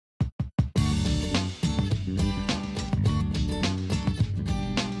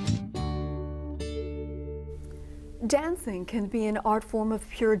Dancing can be an art form of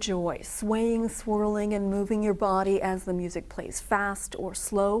pure joy, swaying, swirling, and moving your body as the music plays fast or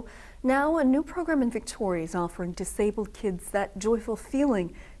slow. Now, a new program in Victoria is offering disabled kids that joyful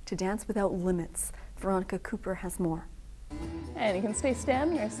feeling to dance without limits. Veronica Cooper has more. And you can stay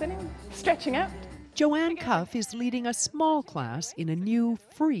standing or sitting, stretching out. Joanne Cuff is leading a small class in a new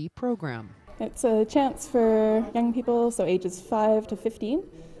free program. It's a chance for young people, so ages 5 to 15,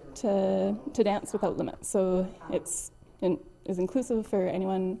 to dance without limits. So it's is inclusive for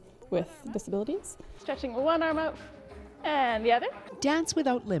anyone with disabilities. Stretching one arm out and the other. Dance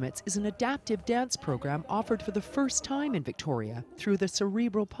Without Limits is an adaptive dance program offered for the first time in Victoria through the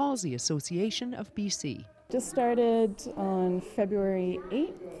Cerebral Palsy Association of BC. Just started on February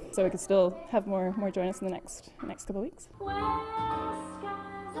 8th, so we could still have more join us in the next couple of weeks.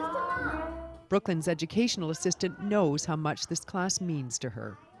 Brooklyn's educational assistant knows how much this class means to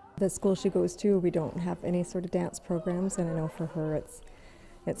her. The school she goes to, we don't have any sort of dance programs, and I know for her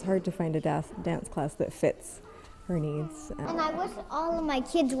it's hard to find a dance class that fits her needs. And I wish all of my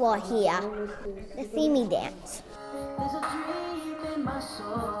kids were here to see me dance.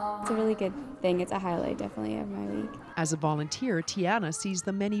 It's a really good thing. It's a highlight, definitely, of my week. As a volunteer, Tiana sees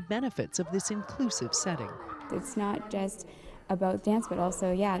the many benefits of this inclusive setting. It's not just about dance, but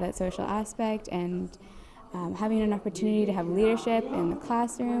also, that social aspect and having an opportunity to have leadership in the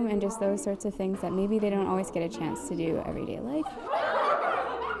classroom and just those sorts of things that maybe they don't always get a chance to do everyday life.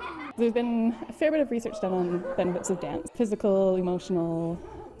 There's been a fair bit of research done on benefits of dance: physical, emotional,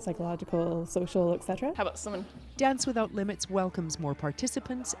 psychological, social, etc. How about someone? Dance Without Limits welcomes more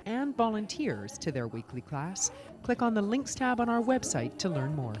participants and volunteers to their weekly class. Click on the links tab on our website to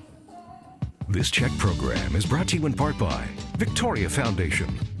learn more. This Check program is brought to you in part by Victoria Foundation,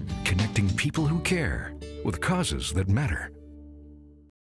 connecting people who care with causes that matter.